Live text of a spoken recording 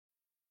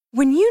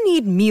When you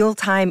need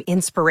mealtime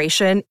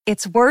inspiration,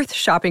 it's worth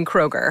shopping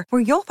Kroger,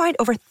 where you'll find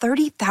over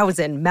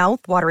 30,000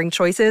 mouth-watering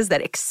choices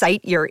that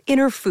excite your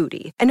inner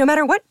foodie. And no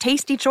matter what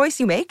tasty choice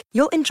you make,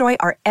 you'll enjoy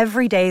our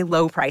everyday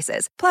low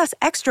prices, plus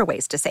extra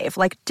ways to save,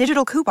 like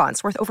digital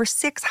coupons worth over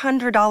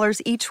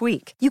 $600 each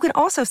week. You can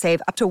also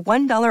save up to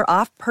 $1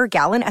 off per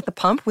gallon at the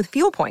pump with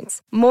fuel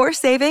points. More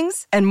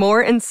savings and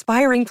more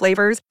inspiring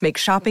flavors make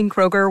shopping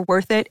Kroger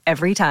worth it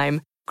every time.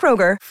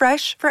 Kroger,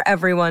 fresh for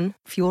everyone.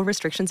 Fuel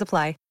restrictions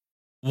apply.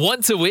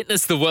 Want to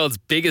witness the world's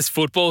biggest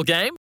football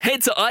game?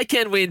 Head to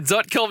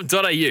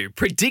iCanWin.com.au,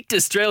 predict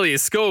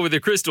Australia's score with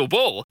a crystal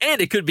ball, and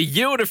it could be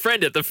you and a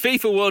friend at the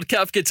FIFA World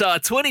Cup Qatar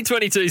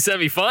 2022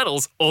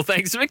 semi-finals, all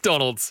thanks to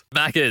McDonald's.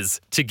 Maccas,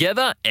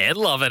 together and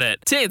loving it.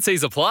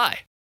 TNCs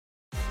apply.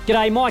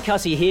 G'day, Mike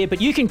Hussey here, but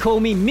you can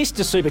call me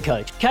Mr.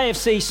 Supercoach.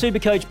 KFC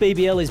Supercoach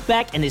BBL is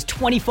back and there's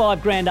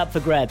 25 grand up for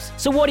grabs.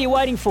 So what are you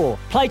waiting for?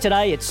 Play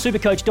today at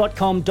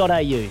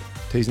supercoach.com.au.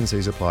 T's and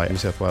C's apply. New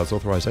South Wales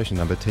authorisation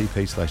number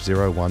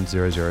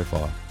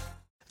TP/01005.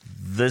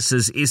 This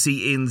is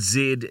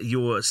SENZ,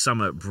 your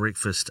summer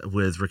breakfast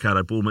with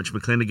Ricardo Ball, Mitch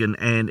McClenaghan,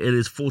 and it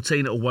is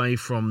 14 away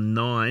from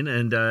 9.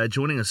 And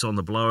joining us on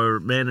the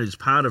blower, man who's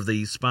part of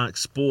the Spark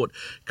Sport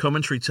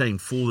commentary team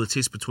for the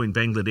test between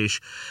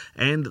Bangladesh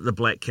and the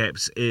Black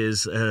Caps,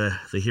 is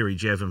the hairy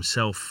Jav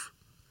himself.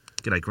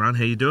 G'day, Grant.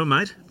 How you doing,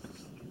 mate?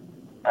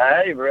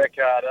 Hey,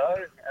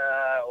 Ricardo,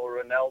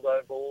 or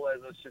Ronaldo Ball,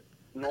 as I should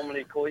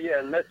normally call you.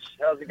 And Mitch,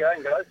 how's it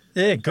going, guys?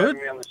 Yeah, Thanks good. for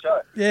having me on the show.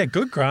 Yeah,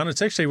 good, Grant.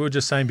 It's actually, we were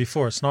just saying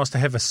before, it's nice to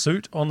have a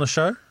suit on the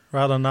show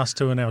rather than us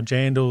two in our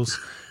jandals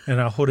and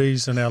our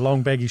hoodies and our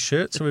long baggy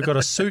shirts. So we've got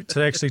a suit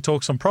to actually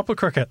talk some proper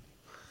cricket.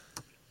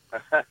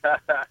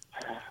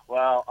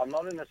 Well, I'm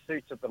not in a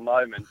suit at the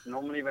moment.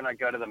 Normally when I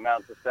go to the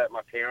Mount, I stay at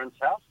my parents'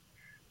 house.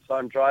 So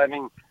I'm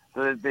driving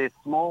their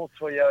small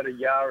Toyota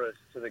Yaris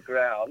to the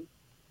ground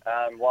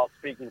while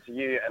speaking to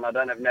you, and I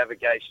don't have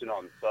navigation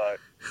on. So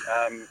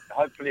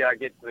hopefully I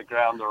get to the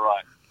ground all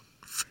right.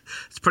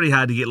 It's pretty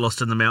hard to get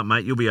lost in the Mount,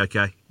 mate. You'll be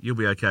okay. You'll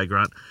be okay,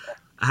 Grant.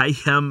 Hey,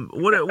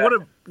 what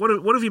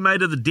have you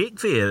made of the deck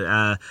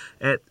there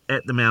at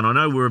the Mount? I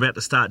know we're about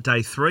to start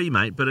day 3,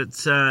 mate, but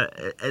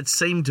it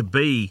seemed to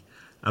be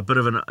a bit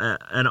of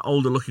an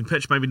older looking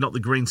pitch, maybe not the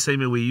green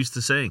seamer we're used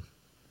to seeing.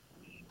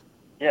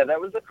 Yeah,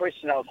 that was the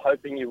question I was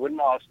hoping you wouldn't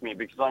ask me,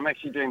 because I'm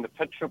actually doing the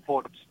pitch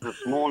report this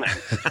morning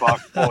for Spark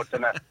Sports,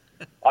 and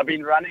I've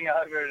been running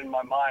over it in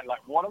my mind,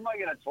 like, what am I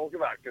going to talk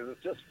about? Because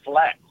it's just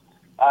flat.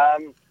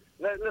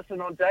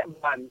 Listen, on day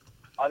 1,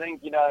 I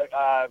think,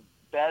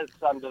 Baz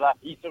summed it up.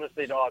 He sort of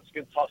said, it's a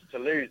good toss to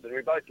lose. And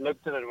we both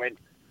looked at it and went,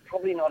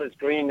 probably not as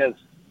green as,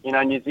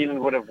 New Zealand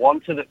would have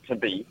wanted it to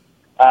be.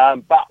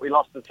 But we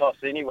lost the toss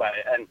anyway.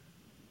 And,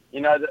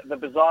 the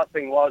bizarre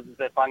thing was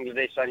that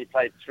Bangladesh only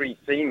played 3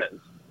 seamers.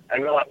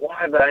 And we're like, why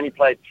have they only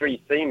played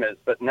 3 seamers?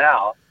 But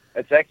now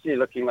it's actually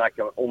looking like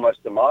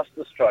almost a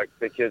masterstroke,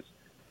 because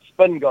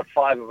spin got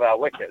 5 of our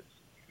wickets.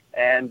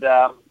 And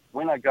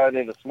when I go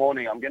there this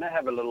morning, I'm going to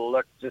have a little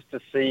look just to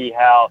see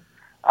how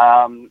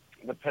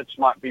the pitch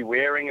might be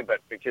wearing a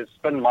bit, because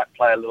spin might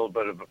play a little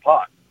bit of a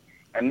part.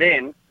 And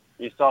then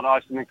you start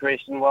asking the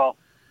question, well,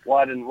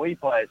 why didn't we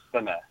play a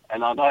spinner?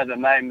 And I know the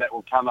name that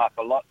will come up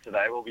a lot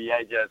today will be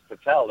Ajaz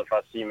Patel if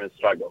our seamers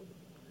struggle.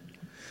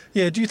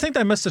 Yeah, do you think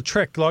they missed a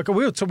trick? Like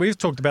we've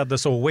talked about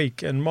this all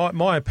week, and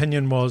my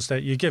opinion was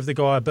that you give the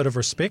guy a bit of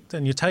respect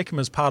and you take him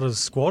as part of the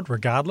squad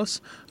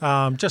regardless.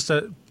 Just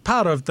a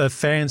part of the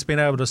fans being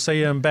able to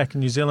see him back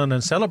in New Zealand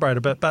and celebrate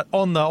a bit. But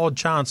on the odd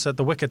chance that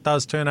the wicket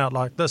does turn out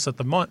like this at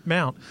the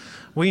Mount,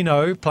 we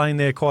know, playing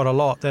there quite a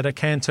lot, that it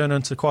can turn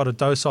into quite a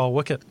docile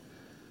wicket.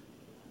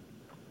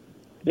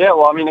 Yeah,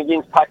 well,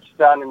 against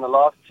Pakistan in the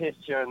last test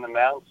here in the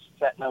Mount,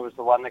 Satner was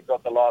the one that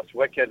got the last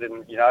wicket in,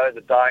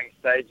 the dying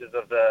stages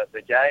of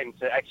the game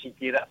to actually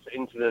get us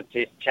into the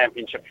Test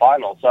Championship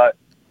final. So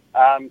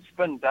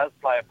spin does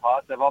play a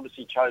part. They've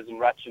obviously chosen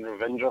Rachin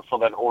Ravindra for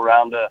that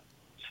all-rounder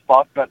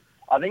spot. But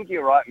I think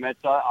you're right, Mitch.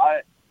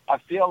 I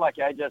feel like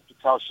Ajaz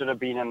Patel should have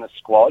been in the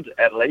squad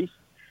at least.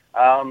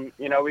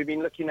 We've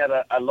been looking at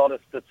a lot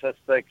of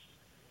statistics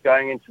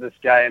going into this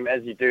game,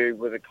 as you do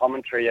with the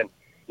commentary, and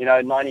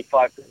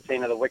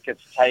 95% of the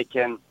wickets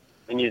taken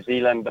in New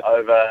Zealand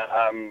over,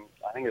 I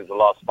think it was the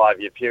last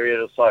 5-year period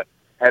or so,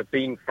 have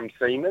been from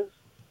seamers.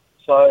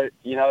 So,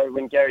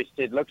 when Gary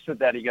Stead looks at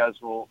that, he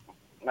goes, well,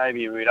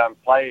 maybe we don't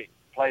play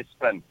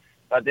spin.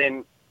 But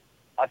then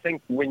I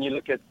think when you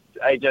look at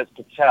Ajaz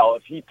Patel,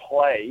 if he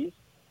plays,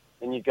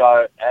 then you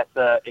go at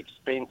the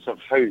expense of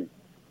who?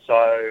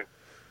 So,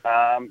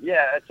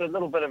 it's a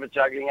little bit of a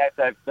juggling act.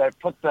 They've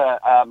put the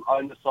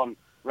onus on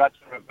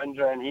Rachin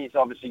Ravindra, and he's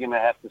obviously going to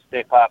have to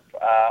step up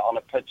on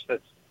a pitch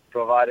that's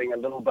providing a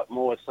little bit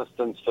more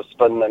assistance for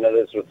spin than it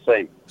is with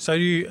seam. So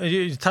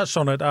you touched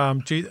on it.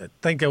 Do you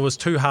think it was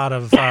too hard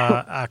of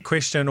a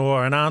question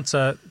or an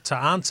answer to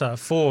answer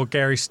for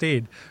Gary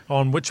Stead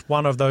on which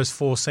one of those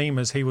 4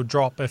 seamers he would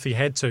drop if he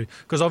had to?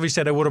 Because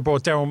obviously they would have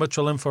brought Daryl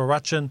Mitchell in for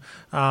Rachin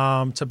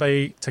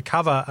to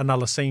cover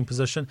another seam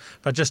position,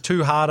 but just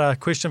too hard a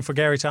question for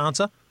Gary to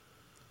answer?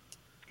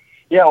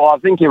 Yeah, well, I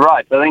think you're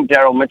right. I think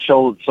Daryl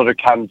Mitchell sort of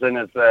comes in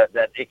as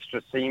that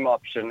extra seam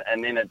option,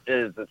 and then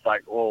it's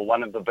like, well,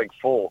 one of the big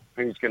four,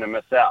 who's going to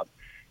miss out?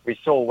 We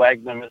saw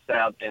Wagner miss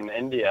out in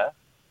India,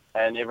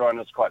 and everyone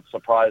was quite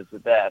surprised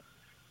at that.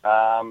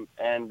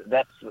 And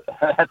that's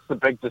the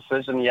big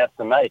decision he has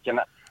to make. And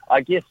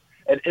I guess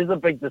it is a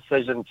big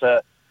decision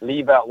to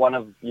leave out one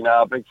of,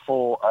 our big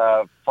four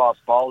fast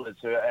bowlers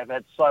who have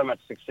had so much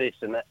success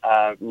in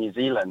New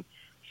Zealand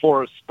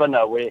for a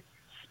spinner where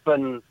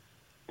spin,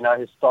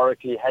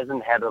 historically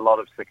hasn't had a lot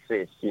of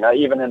success.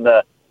 Even in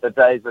the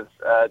days of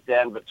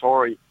Dan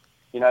Vettori,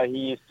 he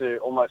used to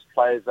almost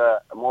play as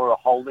more a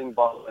holding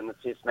bowler in the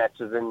test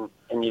matches in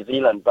New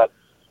Zealand. But,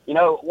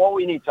 what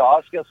we need to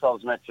ask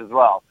ourselves, Mitch, as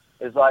well,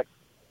 is like,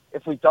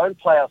 if we don't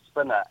play our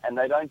spinner and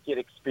they don't get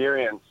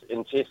experience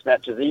in test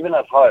matches, even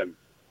at home,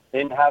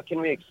 then how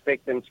can we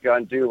expect them to go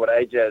and do what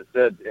Ajaz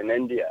did in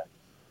India?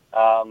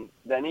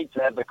 They need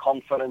to have the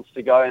confidence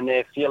to go in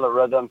there, feel a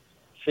rhythm,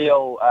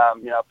 feel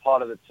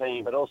part of the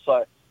team, but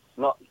also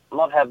not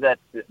have that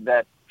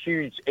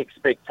huge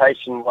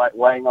expectation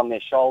weighing on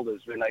their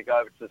shoulders when they go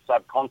over to the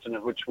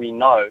subcontinent, which we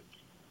know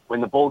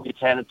when the ball gets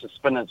handed to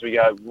spinners, we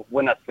go,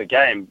 win us the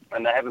game,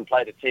 and they haven't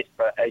played a test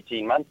for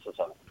 18 months or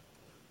something.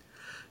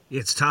 Yeah,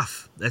 it's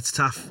tough. That's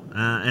tough.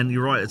 And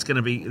you're right,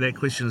 that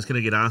question is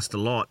going to get asked a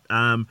lot.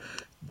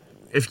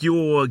 If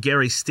you're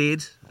Gary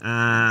Stead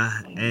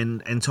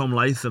and Tom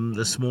Latham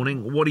this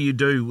morning, what do you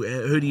do?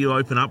 Who do you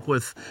open up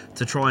with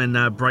to try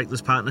and break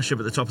this partnership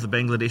at the top of the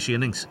Bangladeshi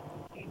innings?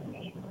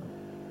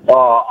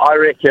 Oh, I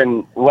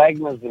reckon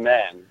Wagner's the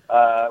man.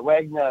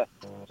 Wagner,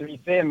 to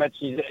be fair, Mitch,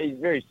 he's a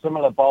very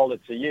similar bowler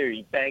to you.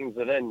 He bangs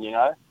it in,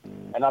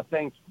 And I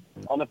think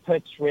on a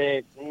pitch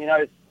where,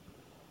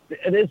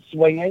 it is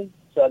swinging,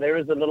 so there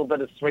is a little bit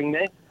of swing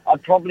there.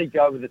 I'd probably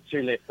go with the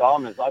two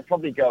left-armers. I'd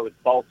probably go with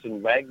Bolt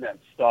and Wagner to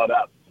start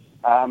up.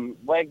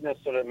 Wagner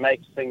sort of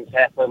makes things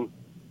happen.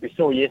 We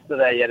saw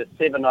yesterday he had a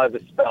 7-over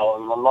spell,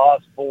 and the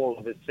last ball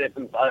of his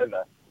 7th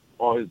over,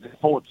 or his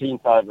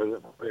 14th over,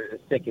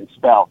 his second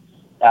spell,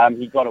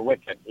 he got a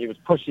wicket. He was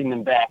pushing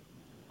them back,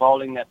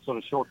 bowling that sort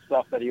of short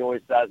stuff that he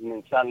always does, and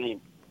then suddenly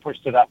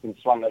pushed it up and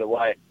swung it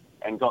away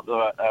and got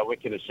the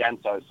wicket of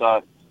Shanto.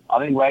 So I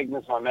think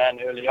Wagner's my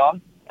man early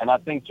on. And I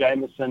think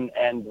Jameson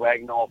and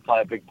Wagner will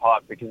play a big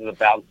part because of the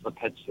bounce of the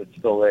pitch that's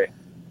still there.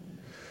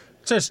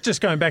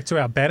 Just going back to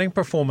our batting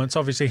performance,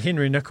 obviously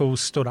Henry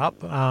Nicholls stood up,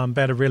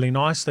 batted really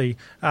nicely.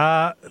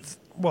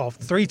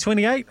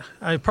 328,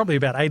 probably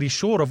about 80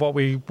 short of what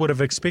we would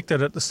have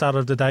expected at the start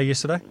of the day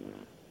yesterday.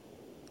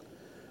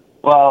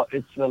 Well,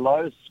 it's the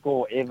lowest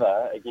score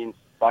ever against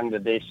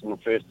Bangladesh in the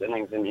first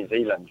innings in New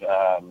Zealand.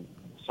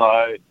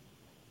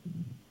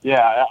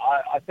 Yeah,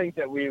 I think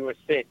that we were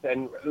set.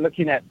 And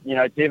looking at,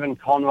 Devon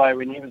Conway,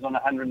 when he was on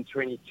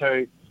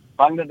 122,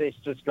 Bangladesh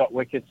just got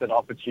wickets at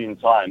opportune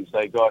times.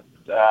 They got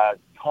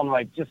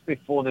Conway just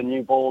before the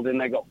new ball, then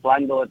they got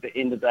Blundell at the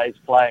end of day's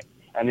play,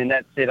 and then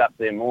that set up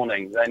their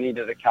morning. They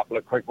needed a couple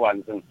of quick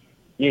ones. And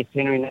yes,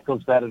 Henry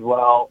Nicholls batted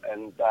well,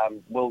 and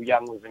Will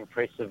Young was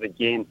impressive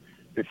again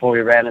before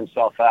he ran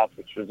himself out,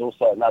 which was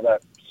also another,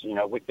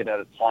 wicket at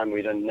a time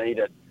we didn't need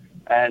it.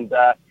 And,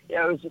 it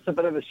was just a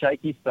bit of a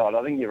shaky start.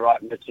 I think you're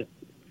right, Mitch.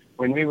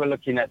 When we were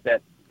looking at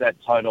that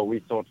total, we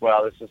thought,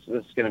 wow, this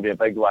is going to be a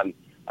big one.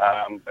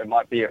 It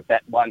might be a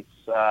bat once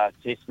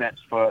test match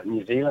for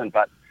New Zealand,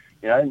 but,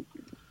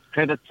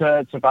 credit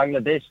to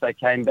Bangladesh. They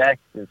came back.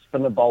 The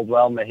spinner bowled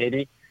well,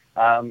 Mahedi,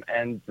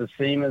 and the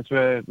seamers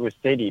were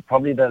steady.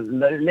 Probably the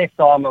left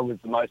armour was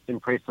the most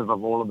impressive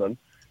of all of them.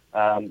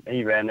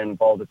 He ran and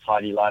bowled a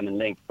tidy line and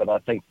length, but I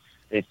think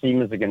their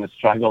seamers are going to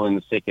struggle in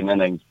the second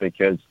innings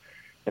because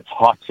it's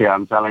hot here,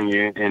 I'm telling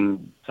you,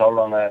 in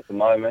Tauranga at the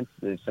moment.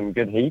 There's some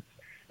good heat,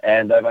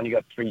 and they've only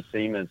got 3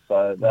 seamers,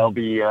 so they'll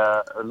be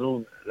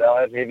they'll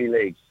have heavy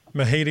legs.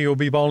 Mahedi will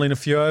be bowling a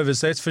few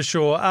overs, that's for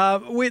sure.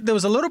 There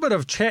was a little bit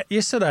of chat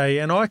yesterday,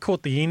 and I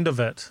caught the end of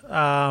it.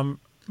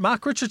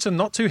 Mark Richardson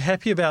not too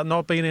happy about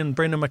not being in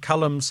Brendan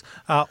McCullum's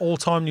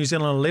all-time New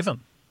Zealand 11.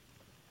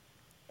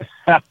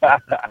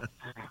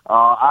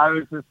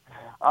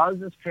 I was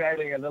just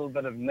creating a little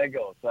bit of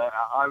niggle. So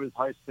I was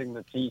hosting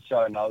the tea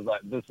show, and I was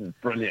like, this is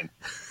brilliant.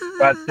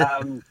 But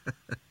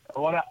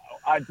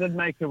I did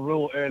make a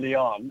rule early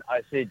on.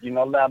 I said, you're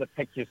not allowed to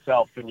pick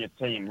yourself in your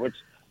team, which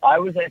I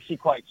was actually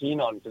quite keen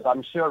on because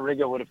I'm sure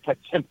Rigger would have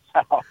picked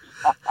himself.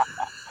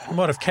 He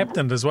might have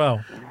captained as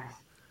well.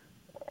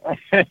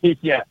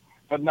 Yeah,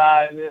 but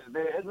no,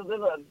 there is a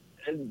little...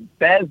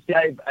 Baz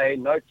gave a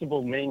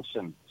notable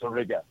mention to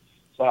Rigger.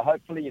 So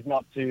hopefully he's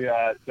not too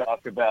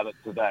dark about it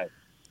today.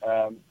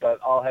 But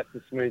I'll have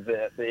to smooth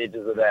the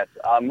edges of that.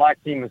 My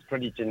team was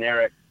pretty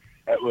generic.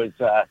 It was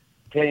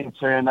Glenn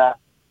Turner,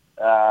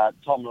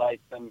 Tom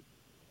Latham,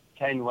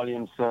 Kane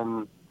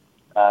Williamson,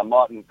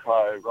 Martin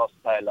Crowe, Ross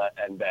Taylor,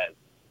 and Baz.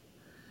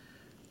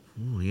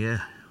 Oh yeah.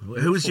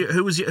 Who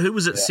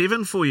was at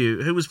 7 for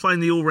you? Who was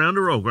playing the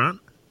all-rounder role,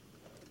 Grant?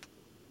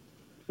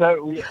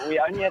 So we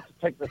only had to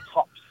pick the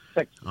top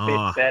 6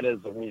 best batters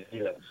of New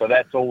Zealand. So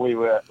that's all we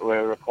were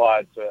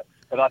required to.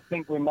 But I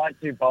think we might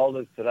do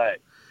bowlers today.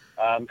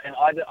 And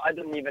I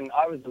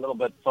was a little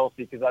bit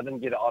salty because I didn't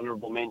get an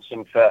honourable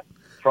mention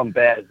from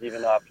Baz,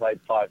 even though I played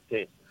 5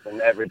 tests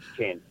and averaged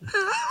 10.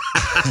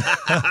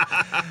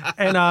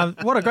 And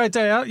what a great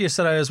day out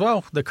yesterday as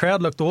well. The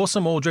crowd looked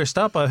awesome, all dressed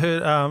up. I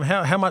heard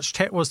how much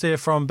chat was there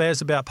from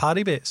Baz about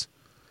Party Bears?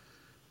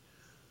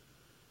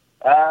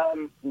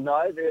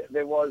 No,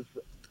 there was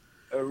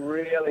a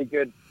really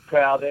good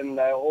crowd and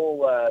they were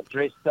all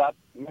dressed up.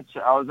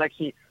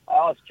 I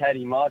asked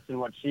Katie Martin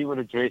what she would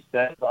have dressed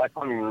as. I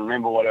can't even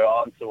remember what her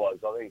answer was.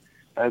 I think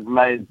it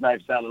may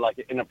have sounded like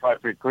an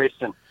inappropriate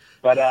question.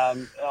 But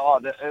it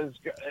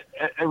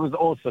was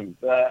awesome.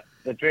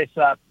 The dress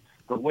up,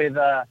 the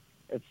weather,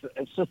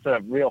 it's just a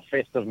real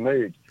festive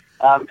mood.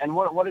 And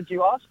what did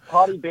you ask?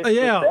 Party best with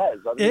Baz?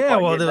 There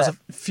was a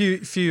few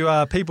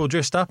people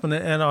dressed up, and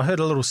I heard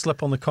a little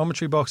slip on the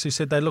commentary box who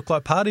said they look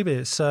like Party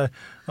Bears. So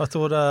I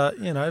thought,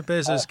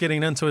 Baz is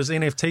getting into his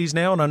NFTs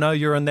now, and I know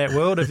you're in that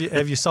world.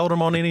 Have you sold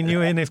him on any new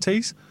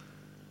NFTs?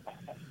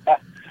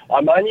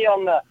 I'm only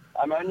on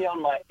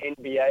my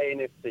NBA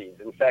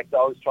NFTs. In fact, I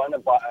was trying to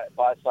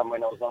buy some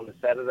when I was on the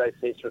Saturday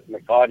test with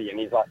McCarty, and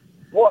he's like,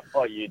 "What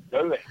are you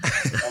doing?"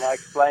 And I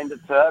explained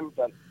it to him,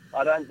 but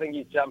I don't think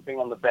he's jumping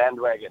on the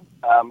bandwagon.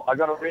 I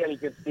got a really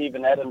good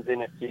Steven Adams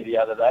NFT the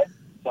other day,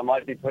 so I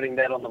might be putting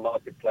that on the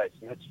marketplace,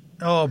 Mitch.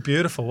 Oh,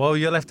 beautiful. Well,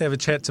 you'll have to have a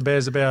chat to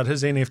Baz about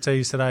his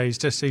NFTs today. He's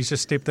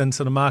just stepped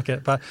into the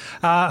market. But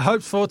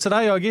hopes for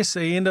today, I guess,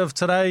 the end of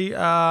today,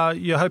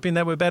 you're hoping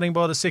that we're batting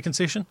by the second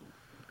session?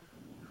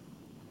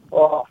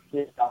 Oh,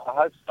 yeah, I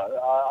hope so.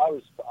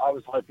 I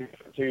was hoping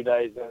for 2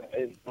 days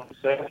in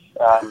surf,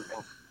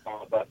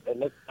 but it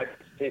looks like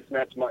this test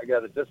match might go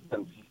the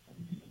distance.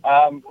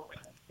 I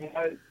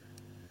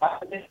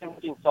think we're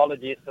looking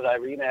solid yesterday.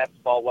 We're going to have to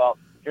bowl well.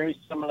 Very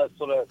similar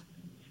sort of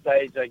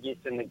stage, I guess,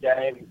 in the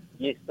game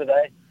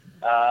yesterday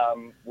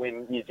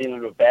when New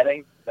Zealand were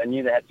batting. They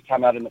knew they had to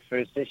come out in the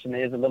first session.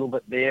 There's a little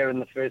bit there in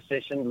the first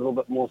session, a little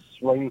bit more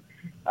swing.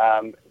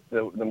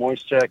 The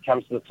moisture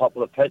comes to the top of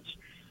the pitch.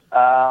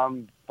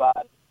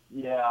 But,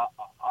 yeah,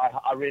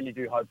 I really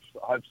do hope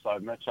so,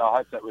 Mitch. I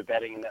hope that we're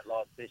batting in that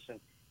last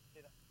session.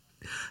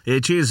 Yeah,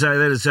 cheers.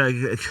 That is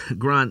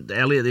Grant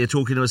Elliott there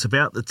talking to us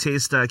about the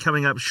test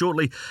coming up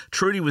shortly.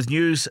 Trudy with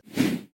news.